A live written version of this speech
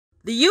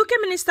The UK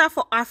Minister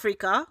for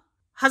Africa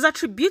has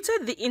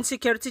attributed the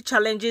insecurity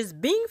challenges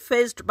being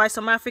faced by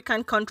some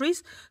African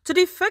countries to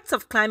the effects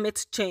of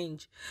climate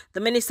change. The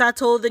minister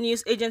told the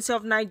news agency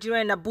of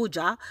Nigeria in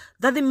Abuja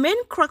that the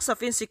main crux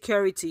of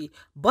insecurity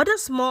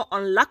borders more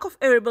on lack of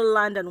arable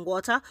land and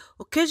water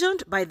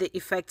occasioned by the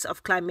effects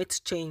of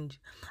climate change.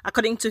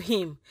 According to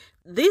him,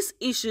 these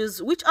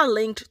issues, which are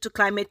linked to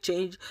climate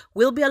change,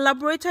 will be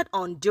elaborated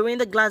on during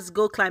the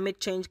Glasgow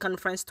Climate Change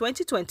Conference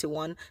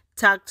 2021,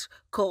 tagged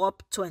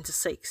Co-op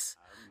 26.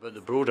 But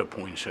the broader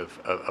point of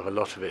a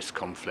lot of its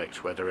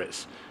conflict, whether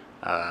it's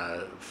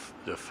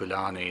the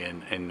Fulani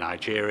in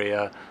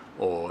Nigeria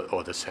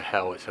or the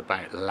Sahel, it's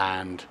about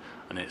land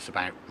and it's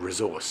about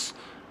resource.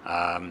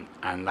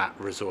 And that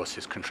resource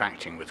is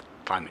contracting with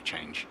climate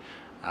change.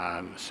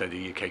 So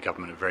the UK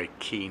government are very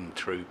keen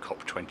through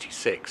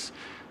COP26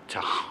 to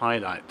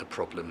highlight the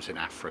problems in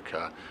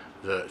Africa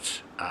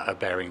that are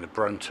bearing the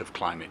brunt of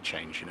climate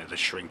change, the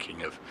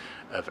shrinking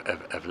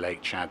of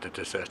Lake Chad, the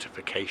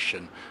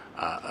desertification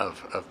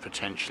of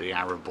potentially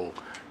arable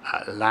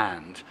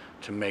land,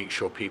 to make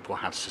sure people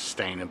have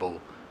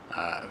sustainable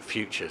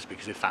futures.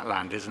 Because if that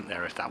land isn't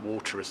there, if that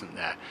water isn't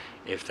there,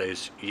 if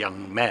those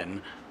young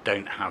men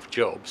don't have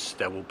jobs,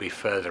 there will be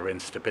further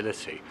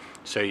instability.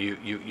 So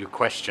you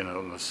question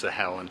on the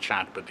Sahel and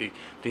Chad, but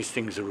these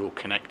things are all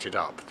connected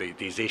up.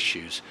 These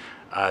issues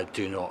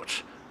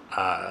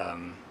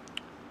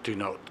do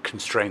not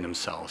constrain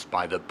themselves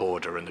by the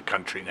border and the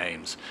country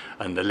names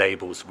and the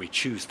labels we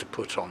choose to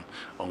put on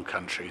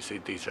countries.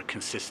 These are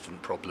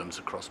consistent problems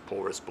across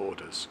porous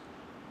borders.